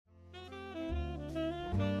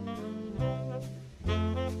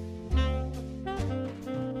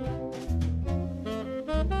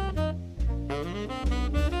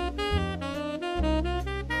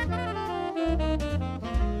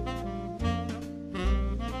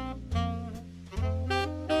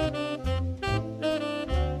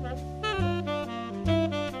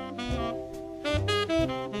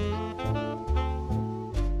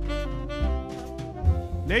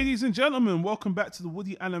Ladies and gentlemen, welcome back to the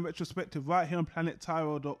Woody Allen Retrospective right here on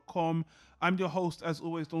PlanetTyro.com. I'm your host, as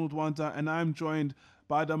always, Donald Wanda, and I'm joined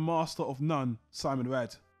by the master of none, Simon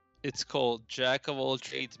Rad. It's called Jack of all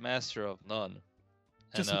trades, master of none.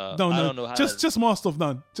 And, Just, I don't know how just master of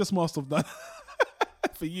none. Just master of none.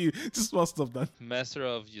 For you, just master of none. Master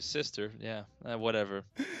of your sister, yeah, whatever.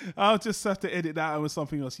 I'll just have to edit that out with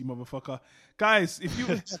something else, you motherfucker. Guys, if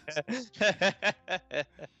you...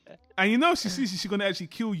 And you know she's going to actually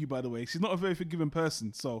kill you, by the way. She's not a very forgiving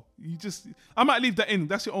person, so you just... I might leave that in.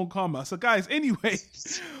 That's your own karma. So guys, anyway,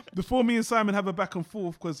 before me and Simon have a back and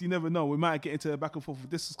forth, because you never know, we might get into a back and forth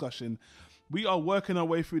with this discussion, we are working our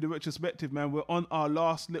way through the retrospective, man. We're on our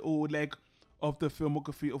last little leg of the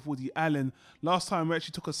filmography of Woody Allen. Last time we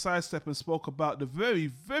actually took a sidestep and spoke about the very,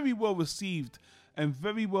 very well received and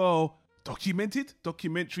very well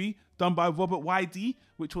documentary done by Robert Weide,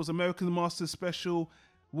 which was American Masters Special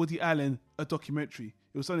Woody Allen, a documentary.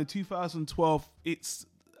 It was done in 2012. It's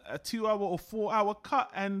a 2-hour or 4-hour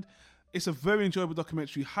cut, and it's a very enjoyable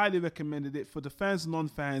documentary. Highly recommended it for the fans and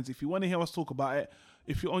non-fans. If you want to hear us talk about it,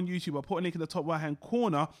 if you're on YouTube, I'll put a link in the top right-hand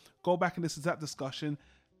corner. Go back and listen to that discussion,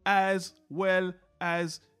 as well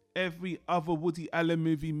as every other Woody Allen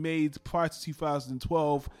movie made prior to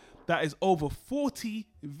 2012. That is over 40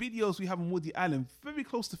 videos we have on Woody Allen, very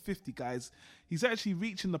close to 50, guys. He's actually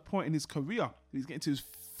reaching the point in his career. He's getting to his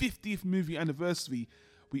 50th movie anniversary.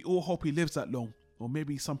 We all hope he lives that long, or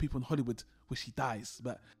maybe some people in Hollywood wish he dies.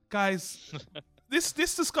 But guys, this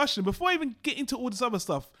discussion, before I even get into all this other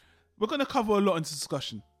stuff, we're going to cover a lot in this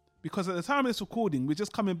discussion, because at the time of this recording, we're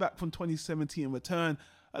just coming back from 2017 return.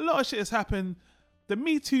 A lot of shit has happened. The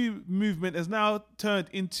Me Too movement has now turned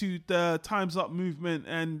into the Time's Up movement,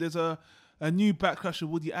 and there's a new backlash of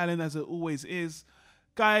Woody Allen, as it always is.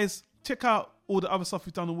 Guys, check out all the other stuff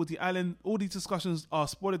we've done on Woody Allen. All these discussions are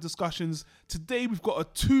spoiler discussions. Today we've got a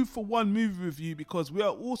 2-for-1 movie review, because we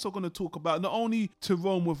are also going to talk about not only To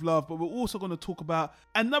Rome with Love, but we're also going to talk about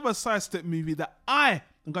another sidestep movie that I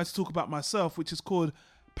am going to talk about myself, which is called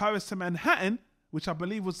Paris to Manhattan, which I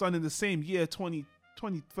believe was done in the same year,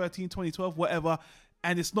 2013, 2012, whatever,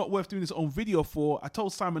 and it's not worth doing this on video for. I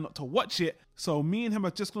told Simon not to watch it, so me and him are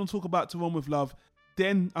just going to talk about To Rome with Love,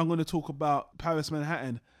 then I'm going to talk about Paris,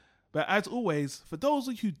 Manhattan. But as always, for those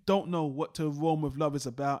of you who don't know what To Rome with Love is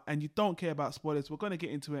about, and you don't care about spoilers, we're going to get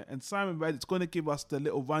into it, and Simon Red is going to give us the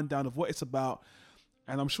little rundown of what it's about,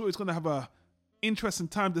 and I'm sure it's going to have a interesting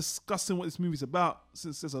time discussing what this movie's about,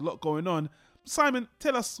 since there's a lot going on. Simon,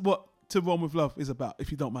 tell us what To Rome with Love is about, if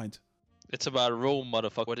you don't mind. It's about Rome,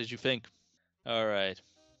 motherfucker. What did you think? All right.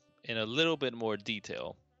 In a little bit more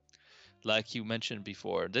detail, like you mentioned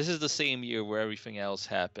before, this is the same year where everything else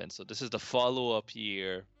happened. So this is the follow-up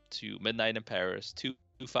year to Midnight in Paris,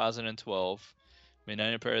 2012.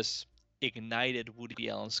 Midnight in Paris ignited Woody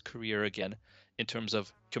Allen's career again in terms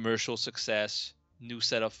of commercial success, new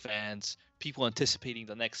set of fans, people anticipating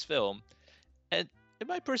the next film. And in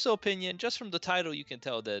my personal opinion, just from the title, you can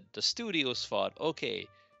tell that the studios thought, okay,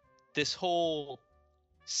 this whole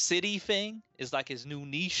city thing is like his new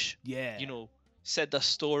niche. Yeah. You know, set the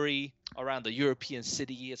story around the European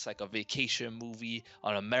city. It's like a vacation movie,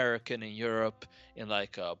 an American in Europe, in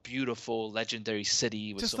like a beautiful, legendary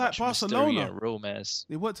city with just so like much Barcelona. mystery and romance.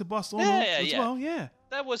 They went to Barcelona as well, yeah.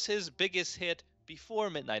 That was his biggest hit before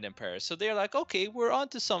Midnight in Paris. So they're like, okay, we're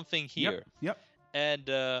onto something here. Yep. And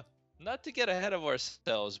not to get ahead of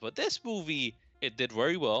ourselves, but this movie, it did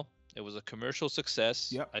very well. It was a commercial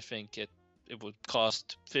success. Yep. I think it would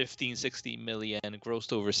cost 15, 60 million,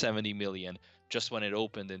 grossed over 70 million just when it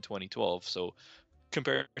opened in 2012. So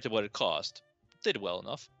compared to what it cost, did well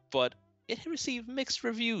enough. But it received mixed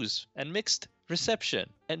reviews and mixed reception.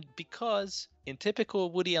 And because in typical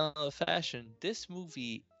Woody Allen fashion, this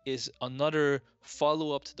movie is another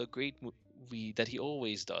follow-up to the great movie that he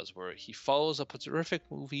always does, where he follows up a terrific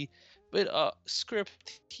movie with a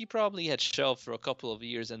script he probably had shelved for a couple of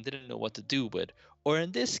years and didn't know what to do with. Or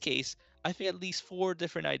in this case, I think at least 4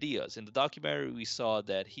 different ideas. In the documentary, we saw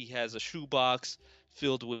that he has a shoebox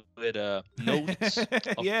filled with notes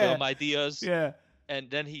of film ideas. Yeah. And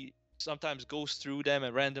then he sometimes goes through them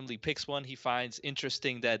and randomly picks one he finds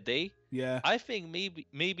interesting that day. Yeah. I think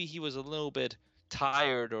maybe he was a little bit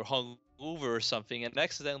tired or hung over or something and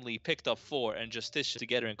accidentally picked up 4 and just stitched it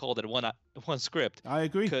together and called it one script. I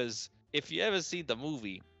agree. Because if you ever seen the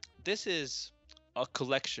movie, this is a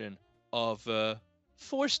collection of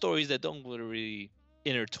 4 stories that don't really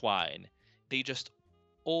intertwine. They just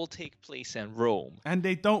all take place in Rome, and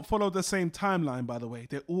they don't follow the same timeline. By the way,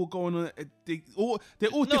 they're all going on. They're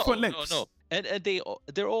all different lengths. No, and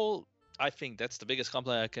they're all. I think that's the biggest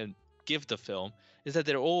compliment I can give the film, is that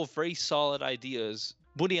they're all very solid ideas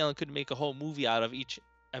Woody Allen could make a whole movie out of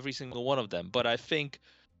every single one of them. But I think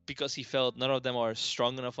because he felt none of them are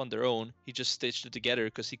strong enough on their own, he just stitched it together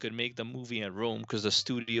because he could make the movie in Rome because the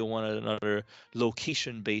studio wanted another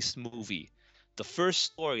location-based movie. The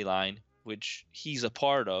first storyline, which he's a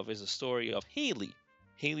part of, is a story of Haley.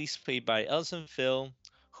 Haley's played by Alison Fill,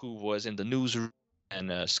 who was in The Newsroom,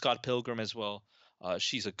 and Scott Pilgrim as well.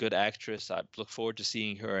 She's a good actress. I look forward to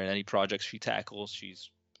seeing her in any projects she tackles. She's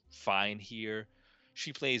fine here.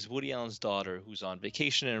 She plays Woody Allen's daughter, who's on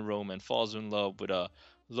vacation in Rome and falls in love with a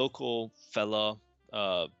local fella,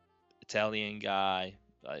 Italian guy.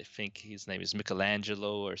 I think his name is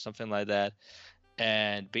Michelangelo or something like that.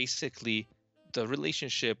 And basically, the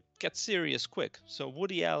relationship gets serious quick. So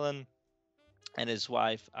Woody Allen and his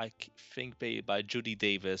wife, I think played by Judy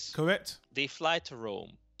Davis, Correct. they fly to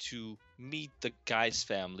Rome to meet the guy's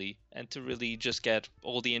family and to really just get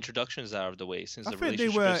all the introductions out of the way, since I the think they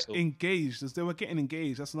relationship were is so... engaged. As they were getting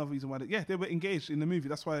engaged. That's another reason why. They were engaged in the movie.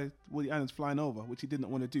 That's why Woody Allen's flying over, which he didn't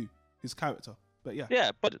want to do. His character. But yeah.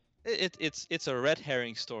 Yeah, but it's a red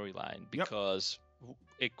herring storyline because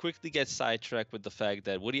it quickly gets sidetracked with the fact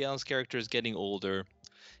that Woody Allen's character is getting older,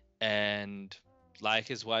 and like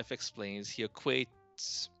his wife explains, he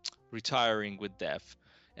equates retiring with death.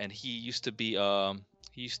 And he used to be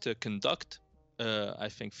he used to conduct I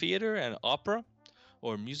think theater and opera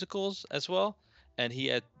or musicals as well, and he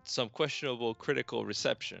had some questionable critical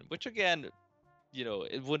reception, which again,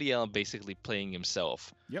 Woody Allen basically playing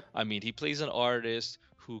himself. Yep. I mean, he plays an artist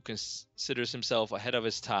who considers himself ahead of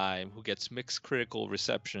his time, who gets mixed critical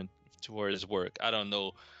reception toward his work. I don't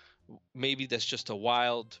know. Maybe that's just a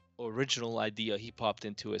wild original idea he popped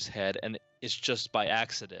into his head, and it's just by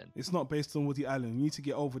accident. It's not based on Woody Allen. You need to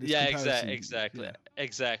get over this. Yeah, comparison.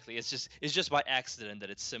 exactly. It's just by accident that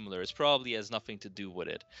it's similar. It's probably has nothing to do with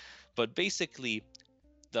it. But basically,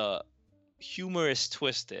 the humorous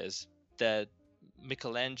twist is that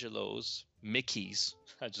Mickey's,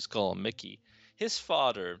 I just call him Mickey, his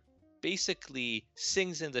father basically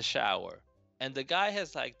sings in the shower, and the guy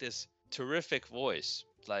has like this terrific voice,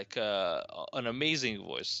 like an amazing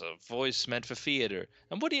voice, a voice meant for theater.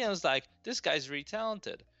 And Woody Allen's like, this guy's really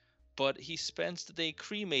talented, but he spends the day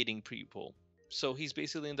cremating people, so he's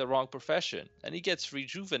basically in the wrong profession. And he gets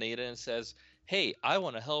rejuvenated and says, hey, I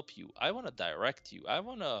want to help you, I want to direct you, I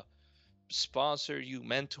want to sponsor you,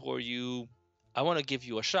 mentor you, I want to give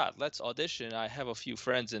you a shot. Let's audition. I have a few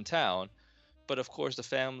friends in town. But of course the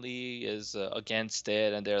family is against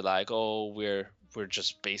it, and they're like, oh, we're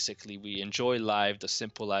just basically, we enjoy life, the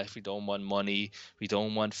simple life. We don't want money, we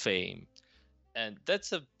don't want fame. And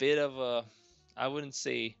that's a bit of a, I wouldn't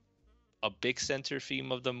say a big center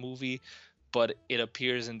theme of the movie, but it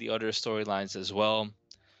appears in the other storylines as well.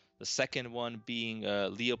 The second one being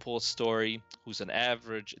Leopold's story, who's an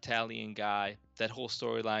average Italian guy. That whole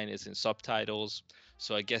storyline is in subtitles.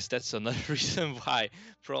 So I guess that's another reason why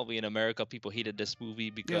probably in America people hated this movie,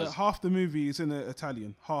 because half the movie is in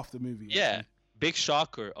Italian. Half the movie. Yeah. Actually. Big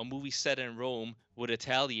shocker. A movie set in Rome with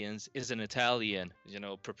Italians is in Italian.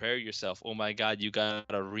 Prepare yourself. Oh my God, you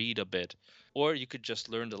gotta read a bit. Or you could just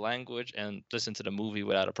learn the language and listen to the movie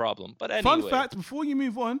without a problem. But anyway. Fun fact, before you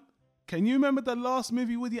move on, can you remember the last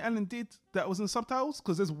movie Woody Allen did that was in subtitles?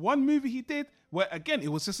 Because there's one movie he did where, again,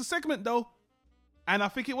 it was just a segment though. And I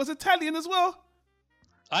think it was Italian as well.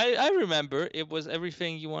 I remember it was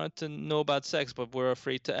everything you wanted to know about sex, but were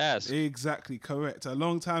afraid to ask. Exactly, correct. A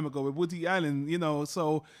long time ago with Woody Allen,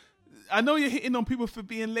 so I know you're hitting on people for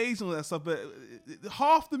being lazy and all that stuff, but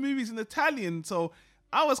half the movie's in Italian, so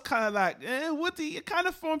I was kind of like, Woody, you're kind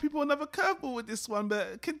of throwing people another curveball with this one,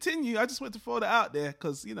 but continue. I just want to throw that out there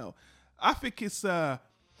because, I think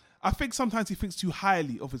I think sometimes he thinks too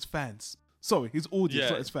highly of his fans. Sorry, his audience,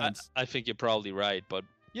 not his fans. I think you're probably right, but,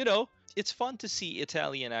 it's fun to see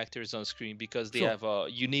Italian actors on screen because they have a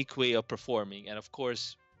unique way of performing. And, of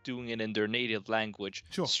course, doing it in their native language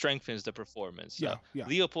strengthens the performance. Yeah.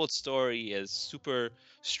 Leopold's story is super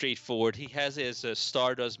straightforward. He has his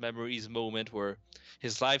Stardust Memories moment where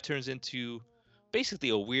his life turns into basically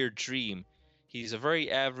a weird dream. He's a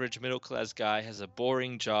very average middle-class guy, has a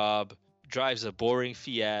boring job, drives a boring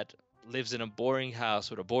Fiat, lives in a boring house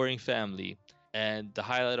with a boring family. And the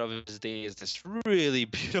highlight of his day is this really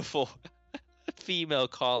beautiful female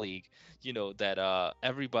colleague, that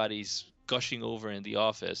everybody's gushing over in the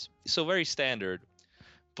office. So very standard.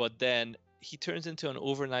 But then he turns into an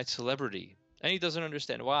overnight celebrity, and he doesn't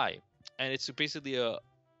understand why. And it's basically a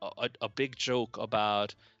big joke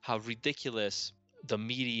about how ridiculous the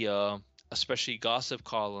media, especially gossip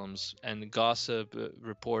columns and gossip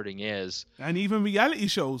reporting is. And even reality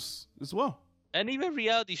shows as well. And even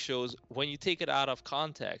reality shows, when you take it out of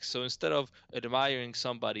context, so instead of admiring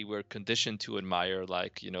somebody we're conditioned to admire,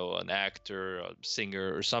 like, an actor, a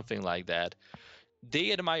singer, or something like that,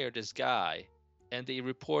 they admire this guy and they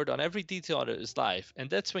report on every detail of his life. And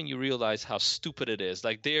that's when you realize how stupid it is.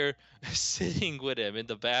 Like, they're sitting with him in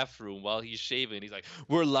the bathroom while he's shaving. He's like,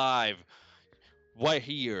 we're live, right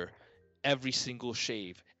here. Every single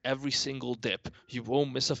shave, every single dip. You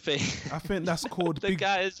won't miss a thing. I think that's called The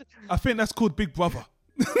guy is... I think that's called Big Brother.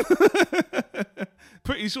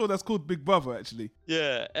 Pretty sure that's called Big Brother, actually.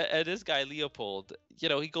 Yeah, and this guy Leopold,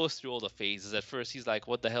 he goes through all the phases. At first, he's like,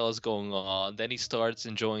 "What the hell is going on?" Then he starts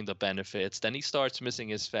enjoying the benefits. Then he starts missing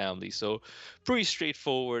his family. So, pretty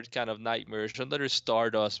straightforward, kind of nightmarish. Another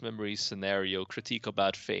Stardust memory scenario, critique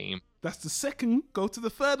about fame. That's the second. Go to the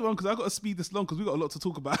third one, because I've got to speed this long because we've got a lot to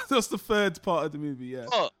talk about. That's the third part of the movie, yeah.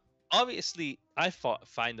 Well, obviously, I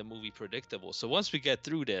find the movie predictable. So once we get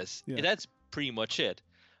through this, that's pretty much it.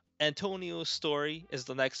 Antonio's story is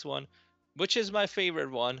the next one, which is my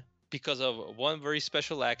favorite one because of one very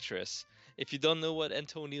special actress. If you don't know what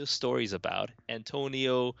Antonio's story is about,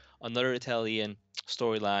 Antonio, another Italian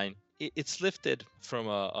storyline, it's lifted from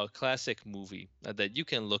a classic movie that you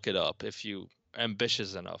can look it up if you are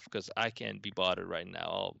ambitious enough, because I can't be bothered right now.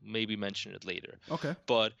 I'll maybe mention it later. Okay.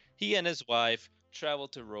 But he and his wife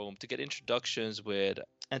traveled to Rome to get introductions with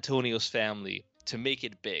Antonio's family to make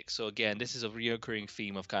it big. So again, this is a recurring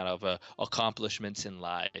theme of kind of accomplishments in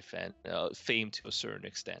life and fame to a certain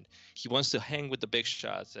extent. He wants to hang with the big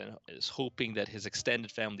shots and is hoping that his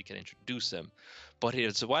extended family can introduce him. But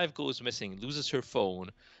his wife goes missing, loses her phone,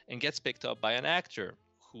 and gets picked up by an actor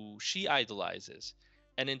who she idolizes.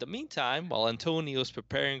 And in the meantime, while Antonio's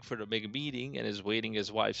preparing for the big meeting and is waiting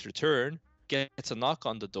his wife's return, gets a knock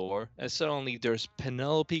on the door, and suddenly there's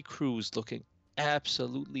Penelope Cruz looking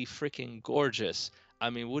absolutely freaking gorgeous. I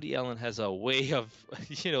mean, Woody Allen has a way of,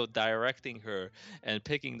 directing her and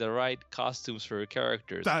picking the right costumes for her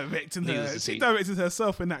characters. Directing her. She directed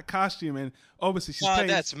herself in that costume, and obviously she's playing...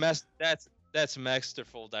 That's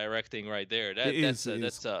masterful directing right there. That's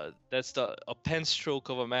a pen stroke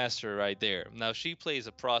of a master right there. Now, she plays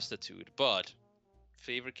a prostitute, but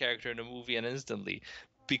favorite character in the movie, and instantly,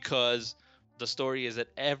 because the story is that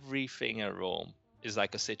everything in Rome is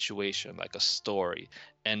like a situation, like a story.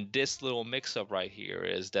 And this little mix-up right here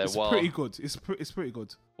is that it's pretty good. It's pretty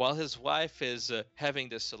good. While his wife is having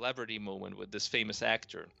this celebrity moment with this famous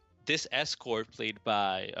actor, this escort played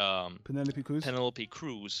by Penelope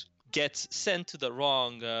Cruz gets sent to the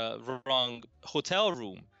wrong hotel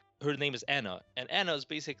room. Her name is Anna, and Anna is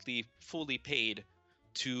basically fully paid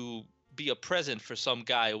to be a present for some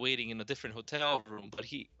guy waiting in a different hotel room. But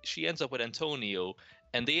she ends up with Antonio,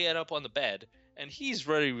 and they end up on the bed. And he's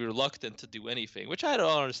very reluctant to do anything, which I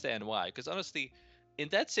don't understand why. Because honestly, in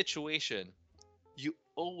that situation, you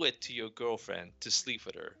owe it to your girlfriend to sleep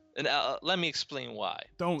with her. And let me explain why.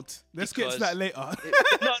 Don't. Let's get to that later.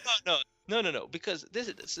 No. Because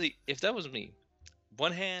if that was me,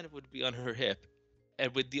 one hand would be on her hip,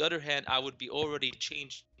 and with the other hand, I would be already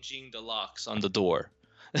changing the locks on the door.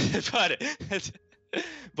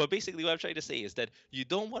 But basically, what I'm trying to say is that you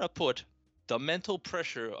don't want to put the mental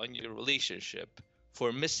pressure on your relationship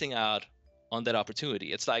for missing out on that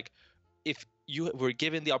opportunity. It's like if you were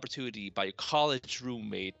given the opportunity by your college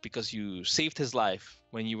roommate because you saved his life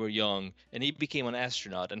when you were young and he became an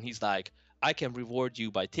astronaut, and he's like, I can reward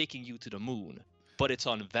you by taking you to the moon, but it's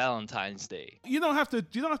on Valentine's Day. You don't have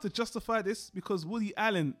to justify this, because Woody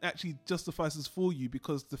Allen actually justifies this for you,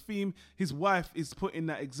 because the theme, his wife is put in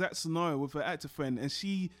that exact scenario with her actor friend, and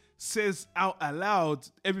she says out aloud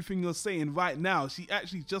everything you're saying right now. She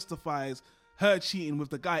actually justifies her cheating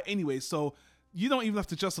with the guy anyway, so you don't even have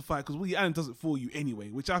to justify it, because Woody Allen does it for you anyway,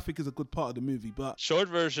 which I think is a good part of the movie. But short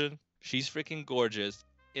version, she's freaking gorgeous.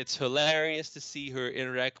 It's hilarious to see her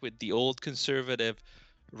interact with the old conservative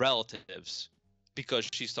relatives, because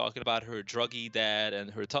she's talking about her druggy dad and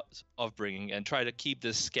her upbringing and try to keep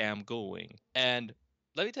this scam going. And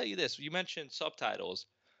let me tell you this, you mentioned subtitles.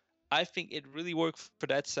 I think it really worked for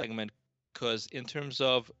that segment, because in terms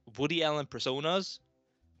of Woody Allen personas,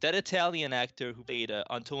 that Italian actor who played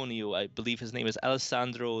Antonio, I believe his name is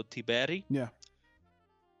Alessandro Tiberi. Yeah.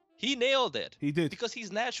 He nailed it. He did. Because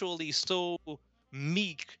he's naturally so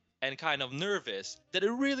meek and kind of nervous that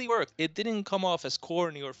it really worked. It didn't come off as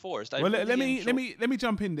corny or forced. Let me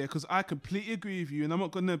jump in there, because I completely agree with you, and I'm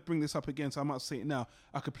not going to bring this up again, so I might say it now.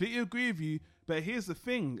 I completely agree with you, but here's the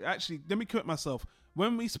thing. Actually, let me correct myself.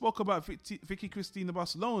 When we spoke about Vicky Cristina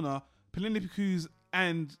Barcelona, Penelope Cruz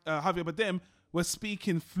and Javier Bardem were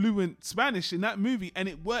speaking fluent Spanish in that movie, and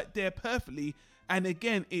it worked there perfectly. And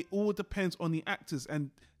again, it all depends on the actors,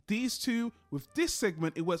 and These two, with this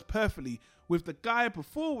segment, it works perfectly. With the guy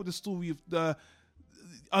before, with the story of the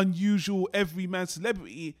unusual everyman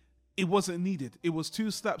celebrity, it wasn't needed. It was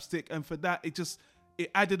too slapstick, and for that,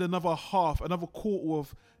 it added another quarter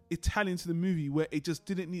of Italian to the movie, where it just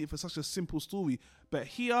didn't need it for such a simple story. But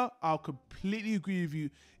here, I'll completely agree with you.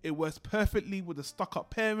 It works perfectly with the stuck-up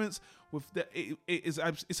parents.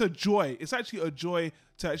 It's a joy. It's actually a joy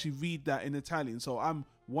to actually read that in Italian. So I'm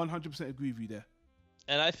 100% agree with you there.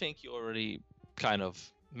 And I think you already kind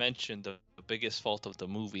of mentioned the biggest fault of the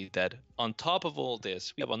movie, that on top of all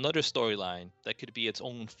this, we have another storyline that could be its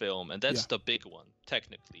own film, and that's the big one.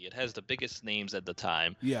 Technically, it has the biggest names at the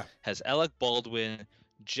time. Yeah, has Alec Baldwin,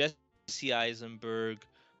 Jesse Eisenberg,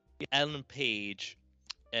 Ellen Page,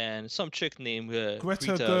 and some chick named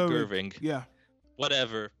Greta Gerwig. Yeah,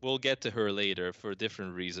 whatever. We'll get to her later for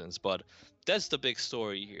different reasons, but that's the big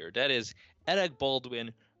story here. That is Alec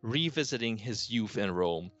Baldwin revisiting his youth in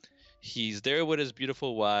Rome. He's there with his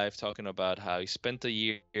beautiful wife, talking about how he spent a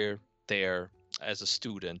year there as a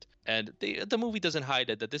student. And the movie doesn't hide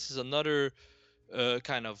it, that this is another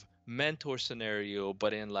kind of mentor scenario,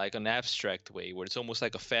 but in like an abstract way, where it's almost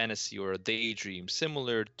like a fantasy or a daydream,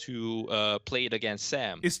 similar to Played Against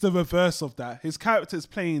Sam. It's the reverse of that. His character is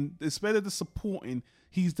playing, instead of the supporting,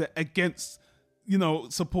 he's the against,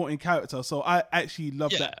 supporting character. So I actually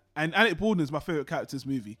love that. And Alec Baldwin is my favorite character in this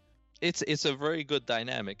movie. It's a very good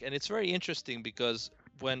dynamic, and it's very interesting because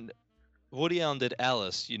when Woody Allen did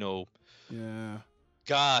Alice,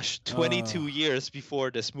 gosh, 22 years before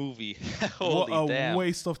this movie. Holy what a damn.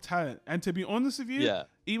 waste of talent. And to be honest with you,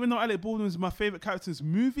 even though Alec Baldwin is my favorite character in this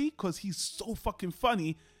movie because he's so fucking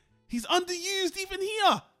funny, he's underused even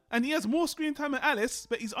here. And he has more screen time than Alice,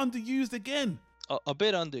 but he's underused again. A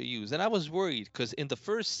bit underused. And I was worried because in the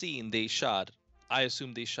first scene I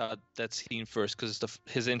assume they shot that scene first because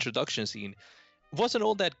his introduction scene wasn't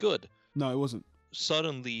all that good. No, it wasn't.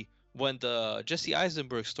 Suddenly, when the Jesse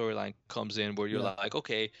Eisenberg storyline comes in, where you're like,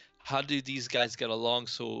 okay, how do these guys get along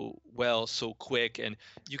so well, so quick? And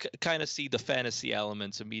you kind of see the fantasy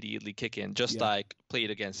elements immediately kick in, just like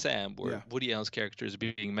Played Against Sam, where Woody Allen's character is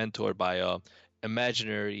being mentored by a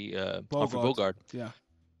imaginary Humphrey Bogart. Yeah.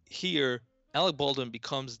 Here, Alec Baldwin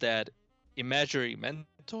becomes that imaginary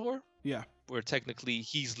mentor. Yeah. Where technically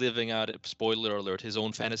he's living out, spoiler alert, his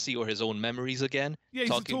own fantasy or his own memories again. Yeah, he's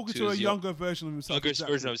talking to a younger version of himself.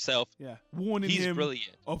 Version of himself. Yeah, warning him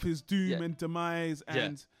brilliant. of his doom and demise.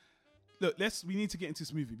 And look, we need to get into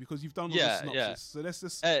this movie because you've done all the synopsis. Yeah. So let's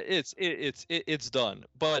just. It's done.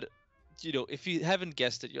 But if you haven't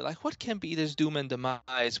guessed it, you're like, what can be this doom and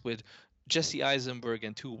demise with Jesse Eisenberg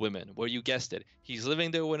and two women? Well, you guessed it. He's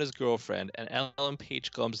living there with his girlfriend, and Ellen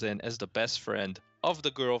Page comes in as the best friend of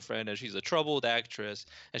the girlfriend, and she's a troubled actress,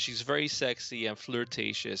 and she's very sexy and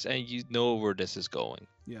flirtatious, and you know where this is going.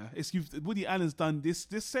 Yeah, Woody Allen's done this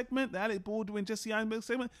segment, the Alec Baldwin, Jesse Eisenberg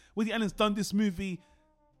segment. Woody Allen's done this movie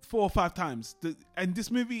 4 or 5 times, and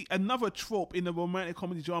this movie, another trope in the romantic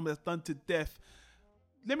comedy drama that's done to death.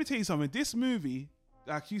 Let me tell you something. This movie,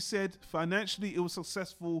 like you said, financially it was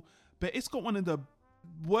successful, but it's got one of the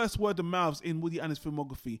worst word of mouths in Woody Allen's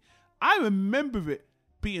filmography. I remember it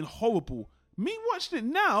being horrible. Me watching it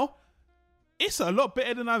now, it's a lot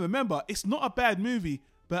better than I remember. It's not a bad movie,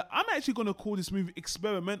 but I'm actually going to call this movie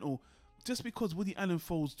experimental just because Woody Allen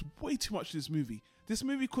folds way too much to this movie. This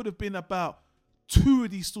movie could have been about 2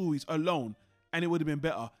 of these stories alone, and it would have been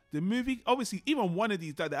better. The movie, obviously, even one of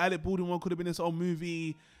these, like the Alec Baldwin one, could have been this whole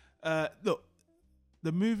movie. Look,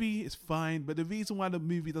 the movie is fine, but the reason why the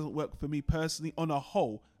movie doesn't work for me personally on a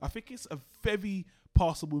whole, I think it's a very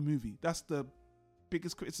passable movie. That's the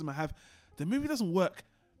biggest criticism I have. The movie doesn't work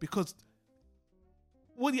because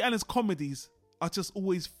Woody Allen's comedies are just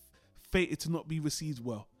always fated to not be received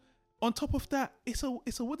well. On top of that, it's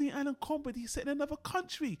a Woody Allen comedy set in another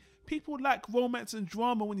country. People like romance and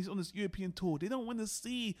drama when he's on this European tour. They don't want to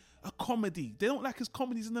see a comedy. They don't like his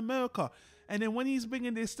comedies in America. And then when he's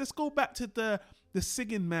bringing this, let's go back to the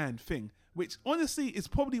singing man thing, which honestly is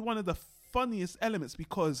probably one of the funniest elements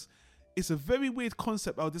because it's a very weird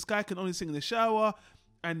concept. Oh, this guy can only sing in the shower.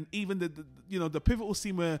 And even the pivotal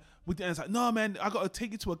scene where Woody Allen's like, no man, I got to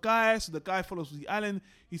take you to a guy. So the guy follows Woody Allen.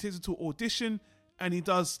 He takes him to an audition and he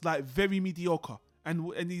does like very mediocre.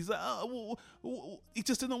 And he's like, it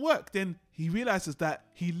just didn't work. Then he realizes that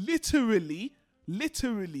he literally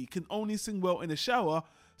can only sing well in the shower.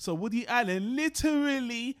 So Woody Allen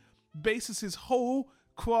literally bases his whole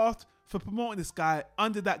craft for promoting this guy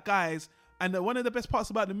under that guise. And one of the best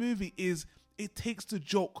parts about the movie is it takes the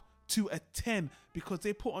joke to a 10 because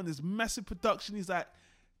they put on this massive production. He's like,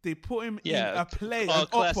 they put him in a play, an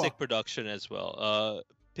classic opera. production as well.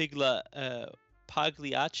 Pigla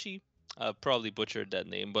Pagliacci. I probably butchered that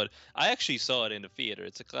name, but I actually saw it in the theater.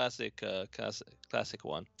 It's a classic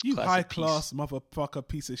one. You high Classic class motherfucker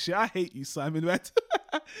piece of shit. I hate you, Simon. Right?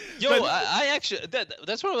 Yo, But- I actually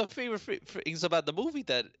that's one of my favorite things about the movie,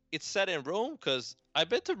 that it's set in Rome, because I've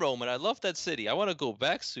been to Rome and I love that city. I want to go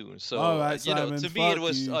back soon. So All right, you know, Simon, to me it fuck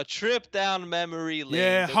was you. a trip down memory lane.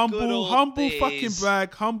 Yeah, the good humble old fucking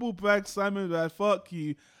days. humble brag, Simon Brad. Fuck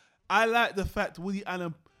you. I like the fact Woody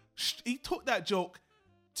Allen, he took that joke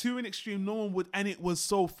to an extreme no one would, and it was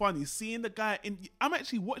so funny. Seeing the guy I'm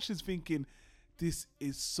actually watching this thinking, this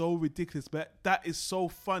is so ridiculous, but that is so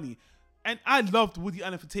funny. And I loved Woody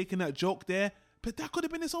Allen for taking that joke there, but that could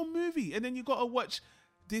have been his own movie. And then you got to watch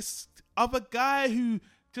this other guy who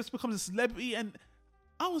just becomes a celebrity, and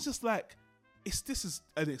I was just like, this is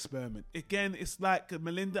an experiment. Again, it's like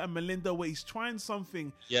Melinda and Melinda, where he's trying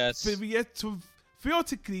something. Yes.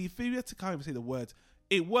 Theoretically, I can't even say the word.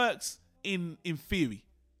 It works in theory,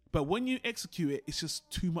 but when you execute it, it's just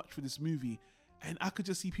too much for this movie, and I could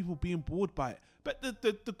just see people being bored by it. But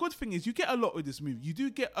the good thing is, you get a lot with this movie. You do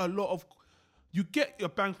get a lot of, you get your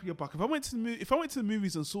bang for your buck. If I went to the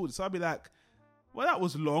movies and saw this, I'd be like, well, that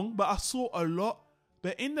was long, but I saw a lot.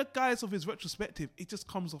 But in the guise of his retrospective, it just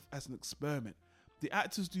comes off as an experiment. The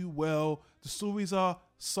actors do well. The stories are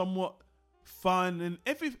somewhat fun, and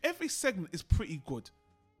every segment is pretty good.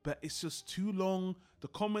 But it's just too long. The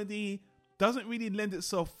comedy doesn't really lend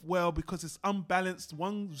itself well because it's unbalanced.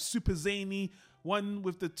 One super zany, one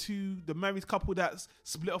with the married couple that's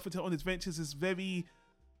split off into own adventures is very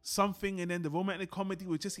something, and then the romantic comedy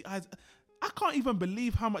with Jesse Eyes. I can't even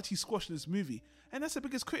believe how much he squashed in this movie, and that's the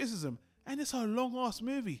biggest criticism. And it's a long ass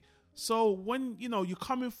movie. So when you're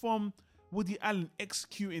coming from Woody Allen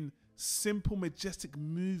executing simple, majestic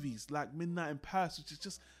movies like Midnight in Paris, which is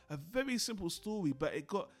just a very simple story, but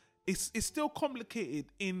it's still complicated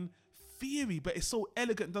in theory, but it's so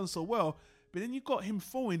elegant and done so well. But then you got him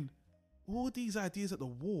throwing all these ideas at the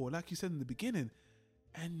wall, like you said in the beginning,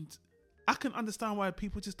 and I can understand why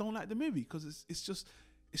people just don't like the movie, because it's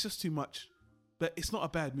just too much. But it's not a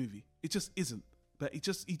bad movie. It just isn't. But he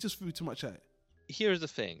just threw too much at it. Here's the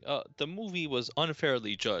thing. The movie was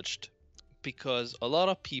unfairly judged because a lot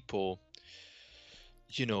of people,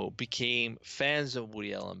 became fans of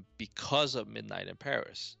Woody Allen because of Midnight in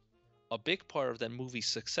Paris. A big part of that movie's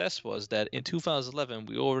success was that in 2011,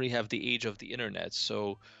 we already have the age of the internet.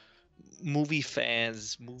 So movie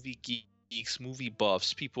fans, movie geeks, movie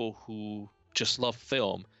buffs, people who just love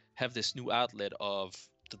film have this new outlet of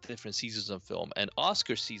the different seasons of film, and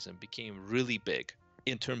Oscar season became really big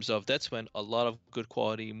in terms of that's when a lot of good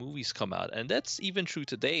quality movies come out, and that's even true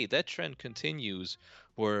today. That trend continues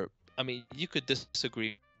where, I mean, you could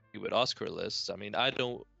disagree with Oscar lists. I mean, I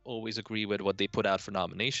don't always agree with what they put out for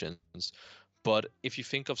nominations, but if you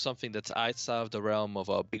think of something that's outside of the realm of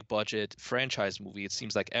a big budget franchise movie, it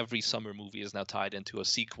seems like every summer movie is now tied into a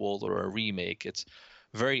sequel or a remake. It's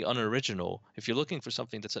very unoriginal. If you're looking for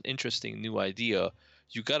something that's an interesting new idea,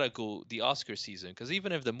 you gotta go the Oscar season, because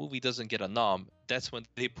even if the movie doesn't get a nom, that's when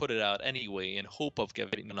they put it out anyway in hope of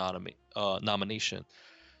getting a nomination.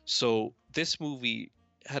 So this movie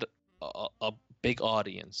had a big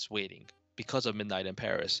audience waiting because of Midnight in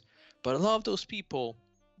Paris. But a lot of those people,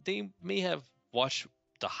 they may have watched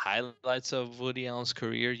the highlights of Woody Allen's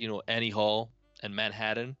career, Annie Hall and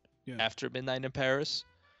Manhattan after Midnight in Paris,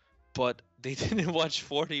 but they didn't watch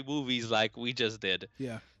 40 movies like we just did.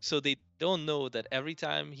 Yeah. So they don't know that every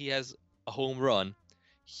time he has a home run,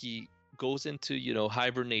 he goes into,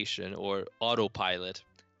 hibernation or autopilot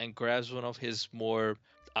and grabs one of his more,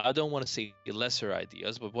 I don't want to say lesser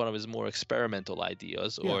ideas, but one of his more experimental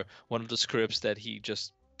ideas, or one of the scripts that he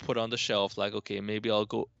just put on the shelf, like, okay, maybe I'll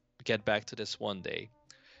go get back to this one day.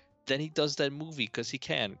 Then he does that movie because he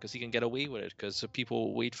can get away with it, because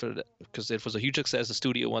people wait for it, because it was a huge success. The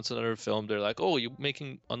studio wants another film. They're like, oh, you're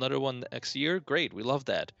making another one next year? Great, we love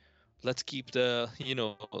that. Let's keep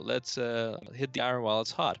let's hit the iron while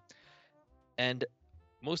it's hot. And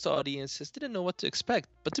most audiences didn't know what to expect.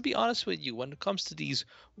 But to be honest with you, when it comes to these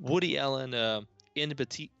Woody Allen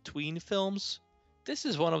in-between films, this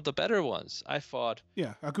is one of the better ones. I thought.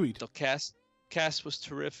 Yeah, agreed. The cast was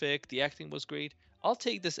terrific. The acting was great. I'll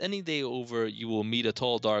take this any day over You Will Meet a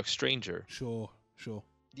Tall Dark Stranger. Sure.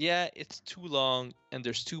 Yeah, it's too long and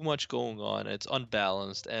there's too much going on. And it's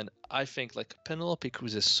unbalanced, and I think like Penelope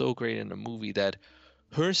Cruz is so great in the movie that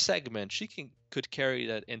her segment, she could carry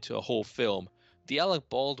that into a whole film. The Alec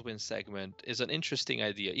Baldwin segment is an interesting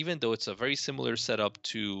idea, even though it's a very similar setup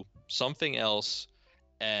to Something Else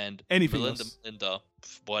and Melinda,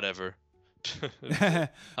 whatever.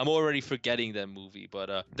 I'm already forgetting that movie,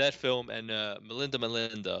 but that film and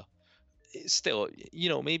Melinda, still,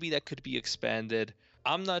 maybe that could be expanded.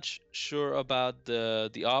 I'm not sure about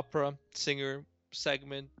the opera singer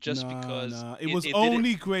segment, just because it was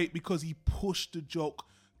only great because he pushed the joke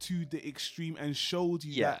to the extreme and showed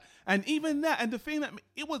you that. And even that, and the thing that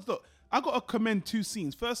it was, look, I got to commend two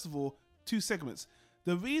scenes. First of all, two segments.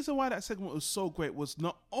 The reason why that segment was so great was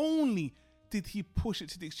not only did he push it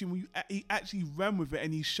to the extreme, he actually ran with it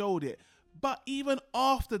and he showed it, but even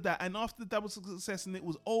after that, and after that was a success and it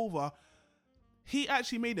was over, he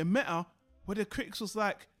actually made a meta where the critics was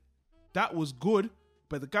like, that was good,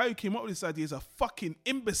 but the guy who came up with this idea is a fucking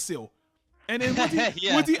imbecile. And then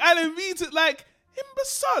Woody Allen reads it like,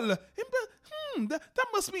 imbecile. That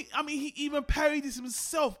must mean, I mean, he even parodied this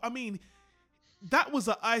himself. I mean, that was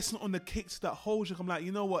the icing on the cake to that whole joke. I'm like,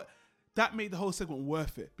 you know what? That made the whole segment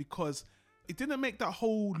worth it, because it didn't make that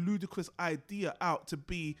whole ludicrous idea out to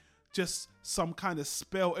be just some kind of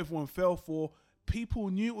spell everyone fell for. People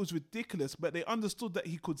knew it was ridiculous, but they understood that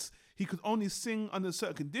he could only sing under a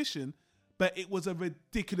certain condition, but it was a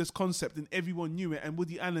ridiculous concept and everyone knew it, and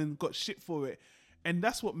Woody Allen got shit for it. And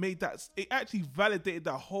that's what made that, it actually validated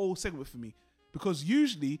that whole segment for me, because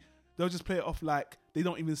usually they'll just play it off like they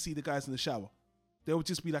don't even see the guys in the shower. They'll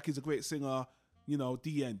just be like, he's a great singer,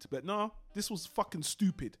 the end. But no, this was fucking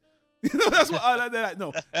stupid. That's what I like. They're like,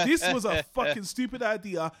 no, this was a fucking stupid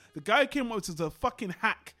idea. The guy who came up with it was a fucking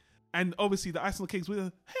hack. And obviously the icing on the cake was,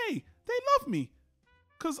 hey, they love me.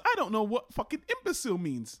 Because I don't know what fucking imbecile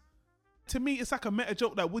means. To me, it's like a meta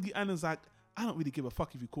joke that Woody Allen's like, I don't really give a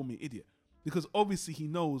fuck if you call me an idiot. Because obviously he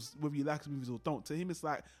knows whether you like movies or don't. To him, it's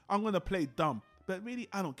like, I'm going to play dumb. But really,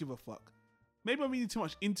 I don't give a fuck. Maybe I'm reading too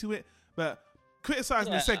much into it, but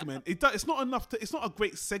criticizing the segment, it's not enough to, it's not a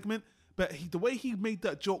great segment, but the way he made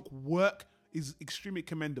that joke work is extremely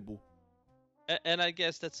commendable. And I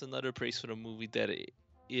guess that's another praise for the movie, that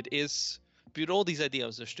it is, with all these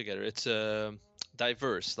ideas pushed together, it's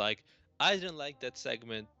diverse. Like, I didn't like that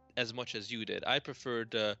segment as much as you did. I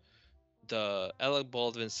preferred the Alec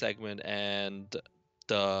Baldwin segment and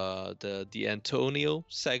the Antonio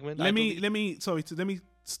segment. Let me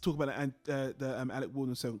talk about the Alec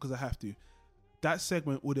Baldwin segment, because I have to. That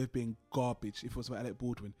segment would have been garbage if it was about Alec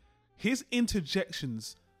Baldwin. His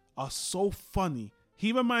interjections are so funny.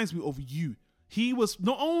 He reminds me of you. He was,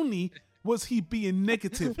 not only was he being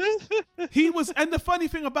negative, and the funny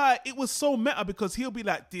thing about it was so meta, because he'll be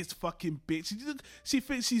like, this fucking bitch, she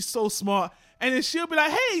thinks she's so smart, and then she'll be like,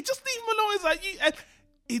 hey, just leave him alone.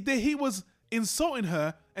 It's like, he was insulting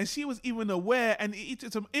her, and she was even aware, and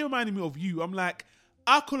it reminded me of you. I'm like,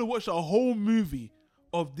 I could have watched a whole movie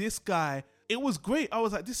of this guy. It was great. I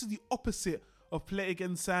was like, this is the opposite of Play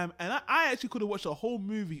Again Sam, and I actually could have watched a whole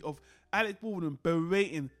movie of Alec Baldwin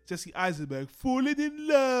berating Jesse Eisenberg, falling in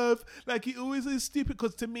love, like he always is stupid,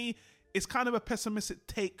 because to me, it's kind of a pessimistic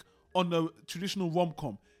take on the traditional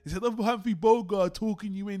rom-com. Instead of Humphrey Bogart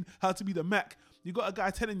talking you in how to be the Mac, you got a guy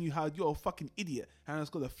telling you how you're a fucking idiot and it's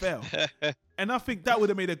going to fail. And I think that would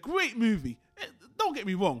have made a great movie. Don't get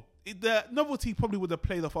me wrong, the novelty probably would have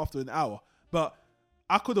played off after an hour, but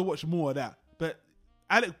I could have watched more of that. But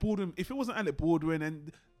Alec Baldwin, if it wasn't Alec Baldwin,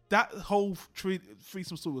 and that whole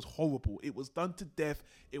threesome story was horrible. It was done to death.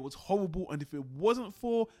 It was horrible. And if it wasn't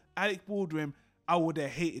for Alec Baldwin, I would have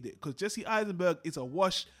hated it. Because Jesse Eisenberg is a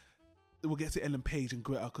wash. We'll get to Ellen Page and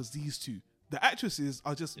Greta, because these two, the actresses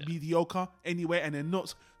are just mediocre anyway, and they're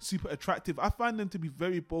not super attractive. I find them to be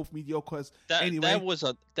very both mediocre anyway.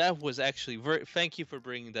 That was actually very. Thank you for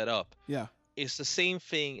bringing that up. Yeah, it's the same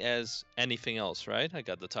thing as Anything Else, right? I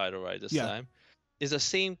got the title right this time. It's the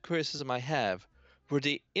same criticism I have, where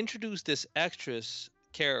they introduce this actress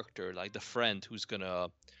character, like the friend who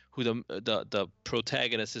the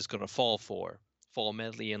protagonist is gonna fall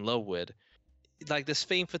madly in love with, like this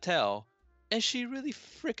femme fatale, and she really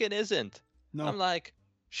freaking isn't. No. I'm like,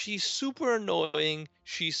 she's super annoying,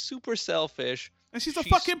 she's super selfish, and she's a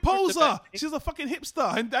fucking poser. She's a fucking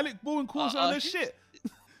hipster, and Alec Baldwin calls her on this shit.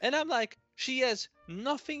 And I'm like, she has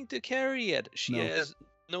nothing to carry it. She has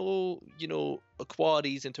no,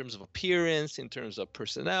 qualities in terms of appearance, in terms of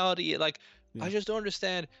personality. Like, I just don't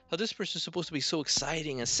understand how this person is supposed to be so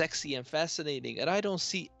exciting and sexy and fascinating, and I don't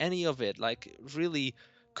see any of it. Like, really,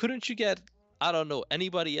 couldn't you get, I don't know,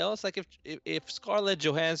 anybody else? Like, if Scarlett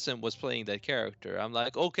Johansson was playing that character, I'm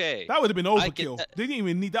like, okay, that would have been overkill. They didn't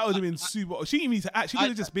even need. That would have been super. She didn't need to act. She could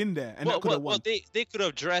have just been there, and that could have won. Well, they could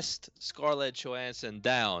have dressed Scarlett Johansson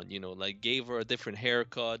down. Like gave her a different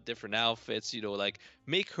haircut, different outfits. Like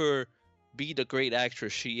make her be the great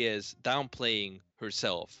actress she is, downplaying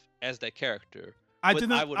herself as that character. I'm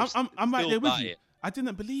right there with you. I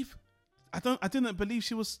didn't believe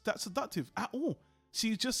she was that seductive at all.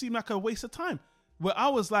 She just seemed like a waste of time. where I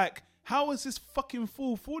was like, how is this fucking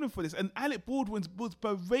fool falling for this? And Alec Baldwin was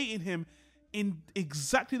berating him in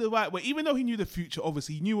exactly the right way, even though he knew the future.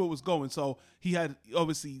 Obviously, he knew where it was going, so he had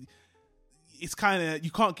obviously. It's kind of,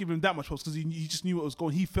 you can't give him that much props because he just knew what was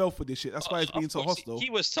going. He fell for this shit. That's why he's being so hostile.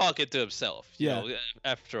 He was talking to himself, you know,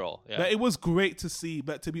 after all. Yeah. But it was great to see.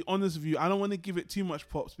 But to be honest with you, I don't want to give it too much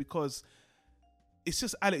props because it's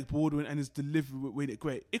just Alec Baldwin and his delivery made it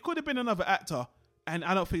great. It could have been another actor, and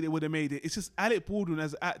I don't think they would have made it. It's just Alec Baldwin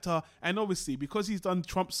as an actor, and obviously because he's done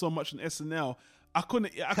Trump so much on SNL, I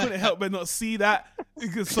couldn't help but not see that.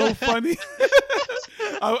 It's so funny.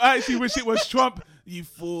 I actually wish it was Trump, you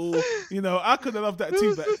fool. You know, I could have loved that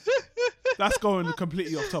too, but that's going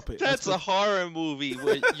completely off topic. That's a horror movie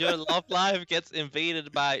where your love life gets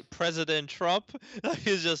invaded by President Trump.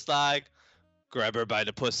 He's just like, grab her by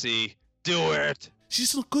the pussy, do it.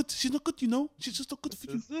 She's not good. She's not good, you know. She's just not good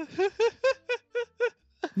for you.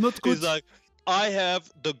 Not good. He's like, I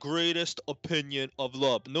have the greatest opinion of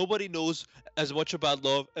love. Nobody knows as much about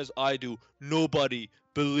love as I do. Nobody.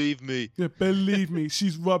 Believe me. Yeah, believe me.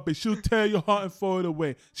 She's rubbish. She'll tear your heart and throw it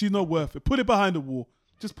away. She's not worth it. Put it behind the wall.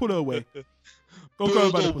 Just put her away.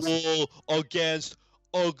 Build a wall against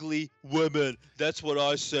ugly women. That's what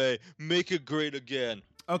I say. Make it great again.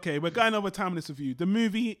 Okay, we're going over timeless review. The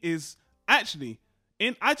movie is actually...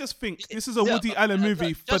 I just think this is a Woody Allen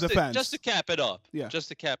movie for the fans. Just to cap it up. Yeah. Just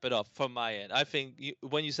to cap it up from my end. I think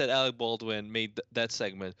when you said Alec Baldwin made that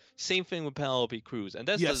segment, same thing with Penelope Cruz. And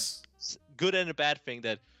that's the good and a bad thing,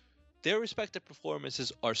 that their respective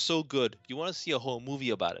performances are so good. You want to see a whole movie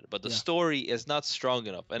about it. But the story is not strong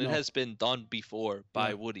enough. And it has been done before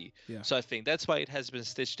by Woody. Yeah. So I think that's why it has been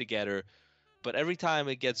stitched together. But every time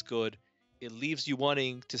it gets good, it leaves you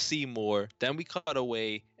wanting to see more. Then we cut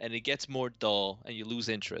away, and it gets more dull, and you lose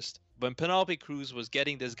interest. When Penelope Cruz was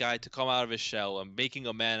getting this guy to come out of his shell and making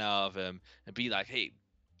a man out of him and be like, hey,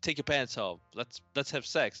 take your pants off. Let's have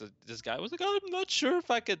sex. This guy was like, oh, I'm not sure if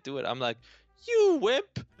I could do it. I'm like, you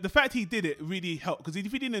wimp. The fact he did it really helped, because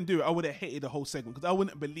if he didn't do it, I would have hated the whole segment, because I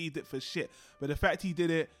wouldn't have believed it for shit. But the fact he did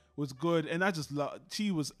it was good, and I just loved. She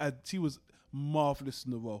was marvelous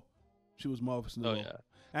in the role. She was marvelous in the role. Yeah.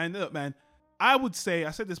 And look, man, I would say,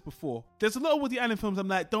 I said this before, there's a lot of Woody Allen films I'm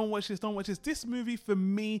like, don't watch this, don't watch this. This movie, for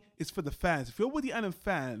me, is for the fans. If you're a Woody Allen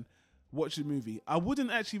fan, watch the movie. I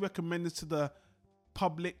wouldn't actually recommend this to the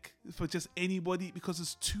public, for just anybody, because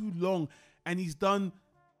it's too long. And he's done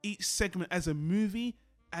each segment as a movie,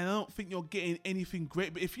 and I don't think you're getting anything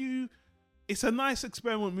great. But it's a nice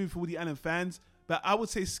experiment movie for Woody Allen fans, but I would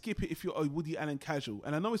say skip it if you're a Woody Allen casual.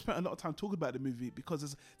 And I know we spent a lot of time talking about the movie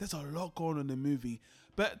because there's a lot going on in the movie.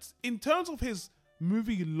 But in terms of his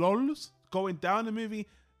movie lulls going down the movie,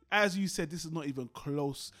 as you said, this is not even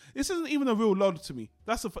close. This isn't even a real lull to me.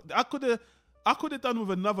 I could have done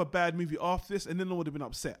with another bad movie after this, and then I would have been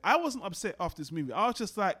upset. I wasn't upset after this movie. I was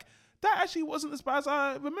just like, that actually wasn't as bad as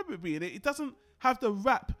I remember it being. It doesn't have the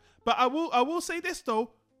rap. But I will say this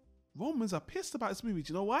though, Romans are pissed about this movie.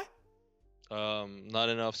 Do you know why? Not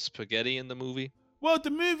enough spaghetti in the movie. Well,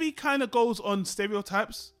 the movie kind of goes on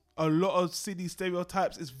stereotypes. A lot of city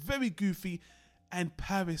stereotypes. It's very goofy. And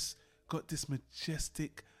Paris got this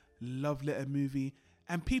majestic love letter movie.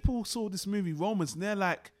 And people saw this movie, Romans, and they're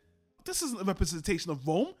like, this isn't a representation of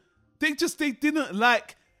Rome. They didn't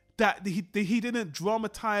like that. He didn't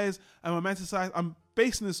dramatize and romanticize. I'm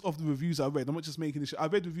basing this off the reviews I read. I'm not just making this shit. I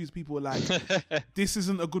read reviews, people were like, this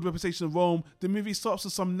isn't a good representation of Rome. The movie starts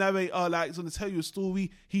with some narrator, like, it's going to tell you a story.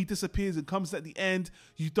 He disappears and comes at the end.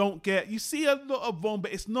 You see a lot of Rome,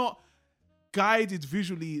 but it's not guided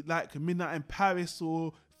visually like Midnight in Paris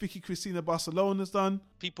or Vicky Cristina Barcelona's done.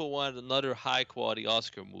 People wanted another high quality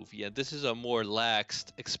Oscar movie, and this is a more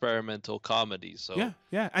laxed experimental comedy. So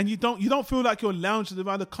yeah, and you don't feel like you're lounging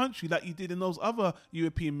around the country like you did in those other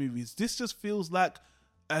European movies. This just feels like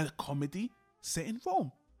a comedy set in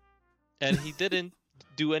Rome. And he didn't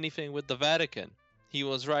do anything with the Vatican. He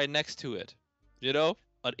was right next to it. You know,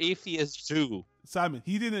 an atheist Jew. Simon,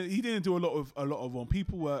 he didn't do a lot of Rome.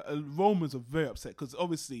 Romans are very upset because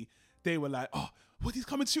obviously they were like, oh, what, he's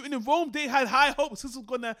coming shooting in Rome? They had high hopes. This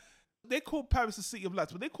was they call Paris the city of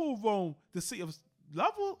lights, but they call Rome the city of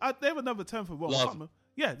love. They have another term for Rome. Love.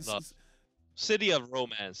 Yeah. City of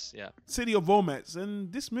romance. Yeah. City of romance.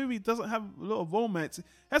 And this movie doesn't have a lot of romance. It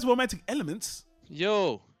has romantic elements.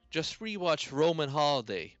 Yo, just rewatch Roman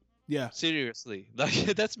Holiday. Yeah. Seriously. Like,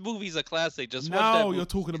 that movie's a classic. Just watch that now movie. You're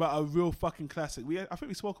talking about a real fucking classic. I think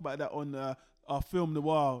we spoke about that on our Film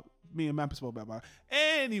Noir. Me and Mampa spoke about it.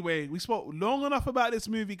 Anyway, we spoke long enough about this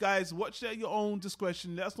movie, guys. Watch it at your own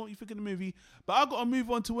discretion. Let us know what you think of the movie. But I got to move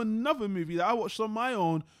on to another movie that I watched on my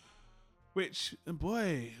own. Which,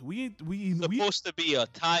 boy, we Supposed to be a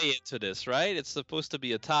tie-in to this, right? It's supposed to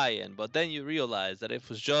be a tie-in, but then you realize that it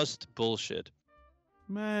was just bullshit.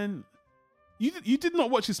 man, you did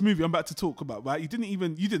not watch this movie I'm about to talk about, right? You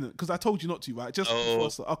didn't because I told you not to, right? Just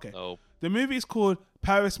before, okay. No. The movie is called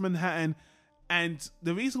Paris, Manhattan, and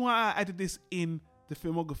the reason why I added this in the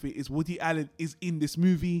filmography is Woody Allen is in this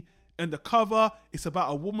movie, and the cover it's